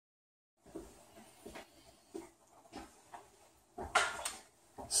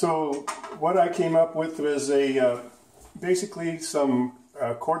So what I came up with was basically some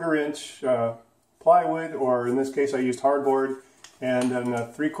 1/4-inch plywood, or in this case I used hardboard, and then a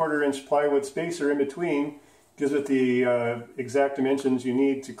 3/4-inch plywood spacer in between gives it the exact dimensions you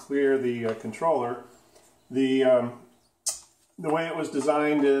need to clear the controller. The way it was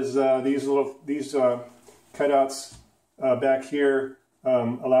designed is these cutouts back here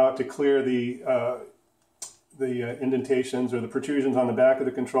allow it to clear the indentations or the protrusions on the back of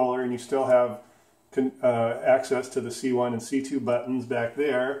the controller, and you still have access to the C1 and C2 buttons back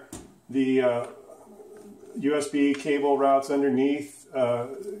there. The USB cable routes underneath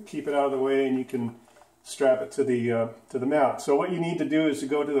keep it out of the way, and you can strap it to the mount. So what you need to do is to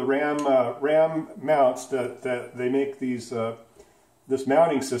go to the RAM mounts that they make these this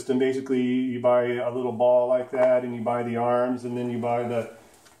mounting system. Basically, you buy a little ball like that, and you buy the arms, and then you buy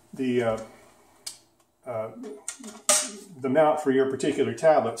the mount for your particular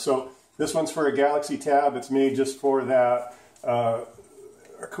tablet. So this one's for a Galaxy Tab. It's made just for that.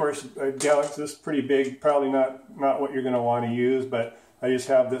 Of course, Galaxy, this is pretty big, probably not what you're going to want to use, but I just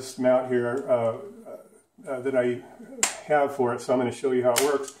have this mount here that I have for it, so I'm going to show you how it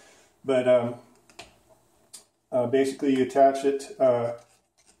works. But basically you attach it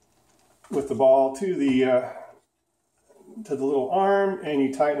with the ball to the little arm, and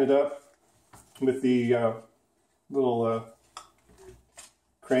you tighten it up with the little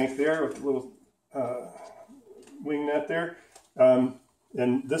crank there, with the little wing nut there. And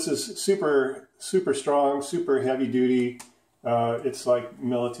this is super strong, super heavy duty. It's like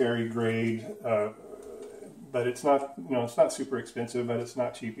military grade, but it's not, it's not super expensive, but it's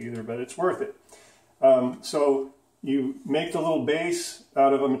not cheap either, but it's worth it. So you make the little base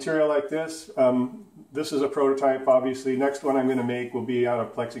out of a material like this. This is a prototype, obviously. Next one I'm going to make will be out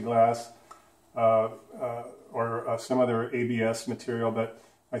of plexiglass or some other ABS material, but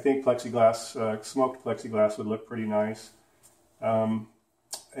I think plexiglass, smoked plexiglass would look pretty nice. And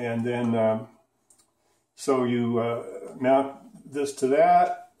then, so you mount this to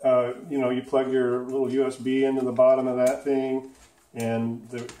that. You plug your little USB into the bottom of that thing, and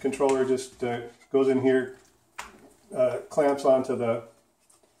the controller just goes in here, clamps onto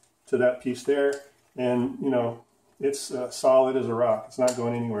that piece there, and it's solid as a rock. It's not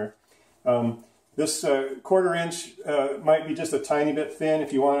going anywhere. This 1/4-inch might be just a tiny bit thin.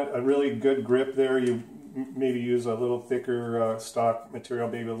 If you want a really good grip there, you maybe use a little thicker stock material,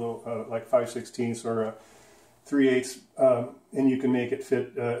 maybe a little like 5/16 or a 3/8, and you can make it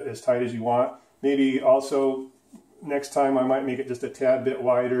fit as tight as you want. Maybe also next time I might make it just a tad bit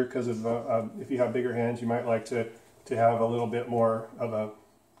wider, because of if you have bigger hands, you might like to have a little bit more of a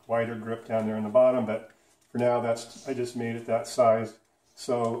wider grip down there in the bottom. But for now, I just made it that size.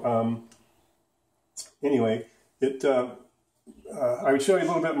 So anyway, I would show you a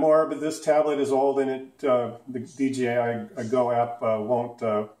little bit more, but this tablet is old, and the DJI Go app won't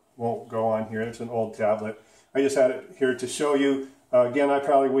go on here. It's an old tablet. I just had it here to show you. Again, I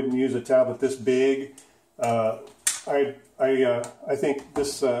probably wouldn't use a tablet this big. I think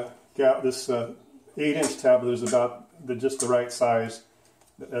this 8-inch tablet is about just the right size,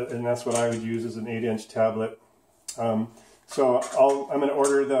 and that's what I would use as an 8-inch tablet. So I'm going to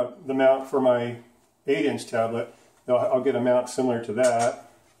order the mount for my 8-inch tablet. I'll get a mount similar to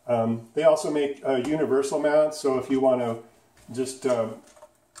that. They also make universal mounts, so if you want to just,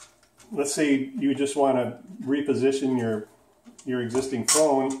 let's say you just want to reposition your existing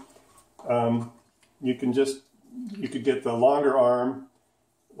phone, you could get the longer arm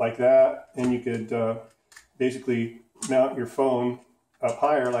like that, and you could basically mount your phone up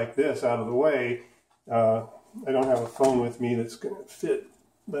higher like this, out of the way. I don't have a phone with me that's going to fit,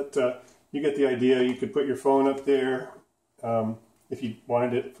 but you get the idea. You could put your phone up there if you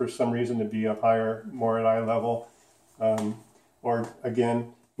wanted it for some reason to be up higher, more at eye level, or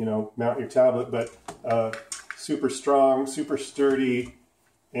again, mount your tablet. But super strong, super sturdy,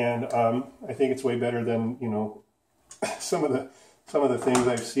 and I think it's way better than some of the things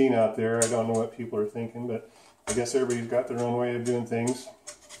I've seen out there. I don't know what people are thinking, but I guess everybody's got their own way of doing things.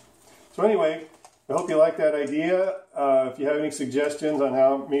 So anyway, I hope you like that idea. If you have any suggestions on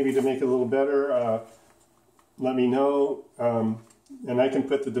how maybe to make it a little better, let me know. And I can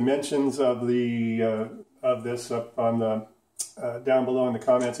put the dimensions of this up on the down below in the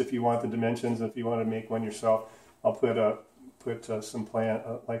comments if you want the dimensions. If you want to make one yourself, I'll put some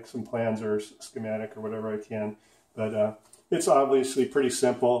plans or schematic or whatever I can. But it's obviously pretty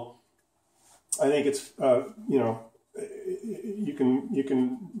simple. I think it's you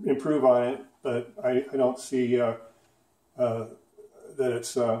can improve on it, but I don't see that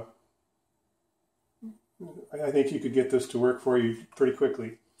it's. I think you could get this to work for you pretty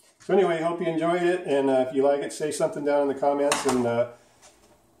quickly. So anyway, hope you enjoyed it, and if you like it, say something down in the comments, and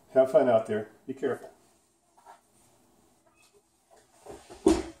have fun out there. Be careful.